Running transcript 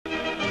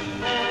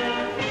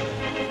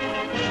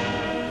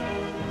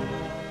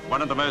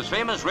One of the most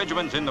famous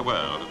regiments in the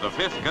world, the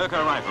 5th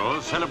Gurkha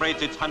Rifles,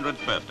 celebrates its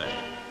 100th birthday.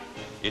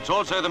 It's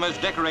also the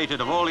most decorated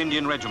of all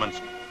Indian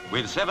regiments,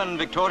 with 7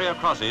 Victoria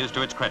Crosses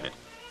to its credit,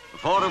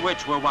 4 of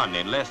which were won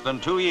in less than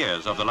 2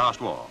 years of the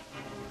last war.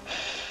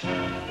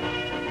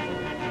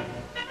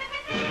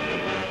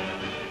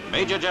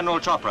 Major General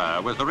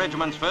Chopra was the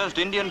regiment's first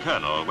Indian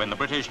colonel when the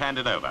British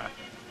handed over.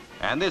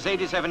 And this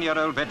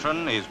 87-year-old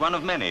veteran is one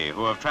of many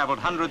who have traveled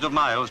hundreds of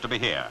miles to be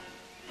here.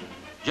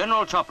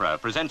 General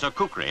Chopra presents a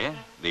Khukri,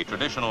 the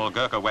traditional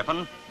Gurkha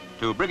weapon,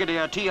 to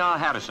Brigadier T.R.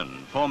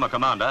 Harrison, former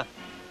commander,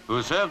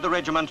 who served the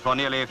regiment for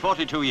nearly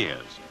 42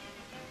 years.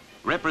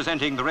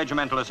 Representing the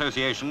Regimental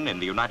Association in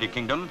the United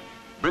Kingdom,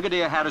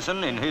 Brigadier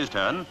Harrison, in his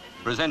turn,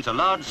 presents a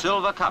large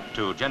silver cup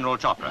to General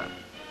Chopra.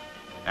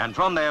 And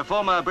from their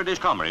former British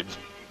comrades,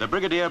 the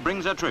Brigadier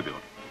brings a tribute,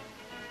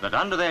 that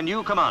under their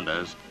new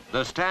commanders,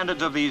 the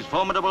standards of these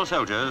formidable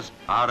soldiers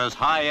are as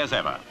high as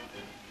ever.